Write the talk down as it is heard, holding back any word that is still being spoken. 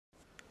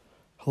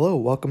Hello,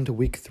 welcome to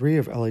week 3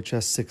 of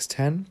LHS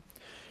 610.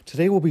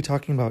 Today we'll be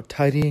talking about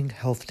tidying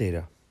health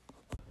data.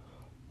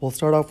 We'll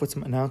start off with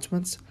some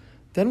announcements,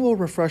 then we'll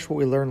refresh what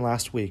we learned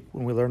last week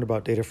when we learned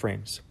about data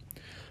frames.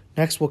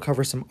 Next, we'll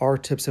cover some R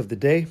tips of the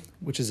day,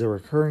 which is a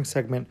recurring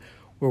segment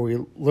where we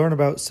learn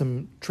about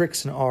some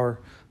tricks in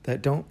R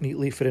that don't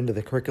neatly fit into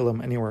the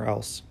curriculum anywhere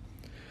else.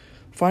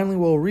 Finally,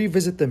 we'll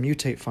revisit the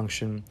mutate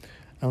function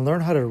and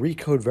learn how to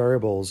recode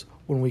variables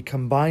when we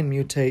combine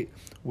mutate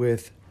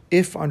with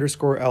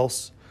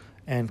if_else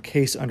and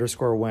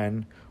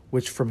case_when,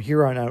 which from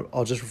here on out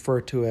I'll just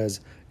refer to as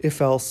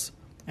if-else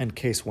and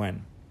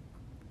case-when.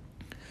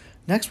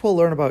 Next, we'll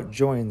learn about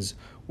joins,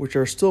 which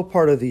are still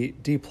part of the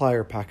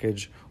dplyr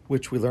package,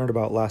 which we learned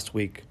about last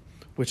week,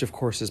 which of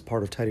course is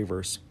part of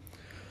tidyverse.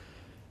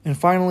 And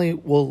finally,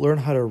 we'll learn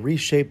how to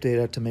reshape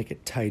data to make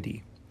it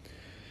tidy.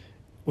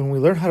 When we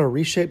learn how to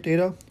reshape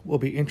data, we'll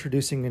be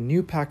introducing a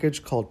new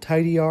package called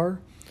tidyr,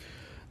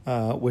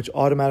 which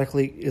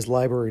automatically is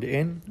libraried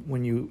in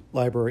when you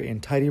library in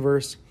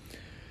tidyverse.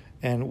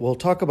 And we'll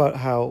talk about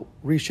how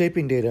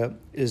reshaping data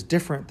is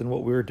different than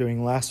what we were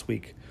doing last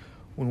week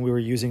when we were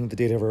using the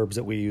data verbs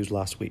that we used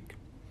last week.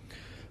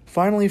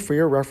 Finally, for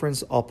your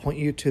reference, I'll point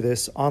you to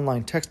this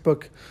online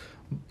textbook,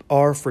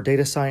 R for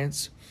Data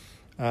Science,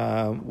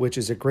 which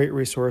is a great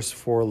resource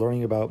for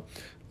learning about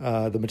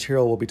the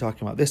material we'll be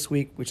talking about this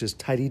week, which is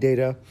tidy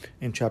data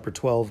in chapter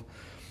 12.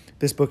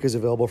 This book is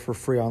available for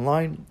free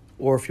online,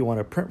 or if you want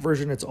a print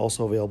version, it's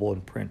also available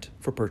in print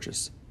for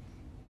purchase.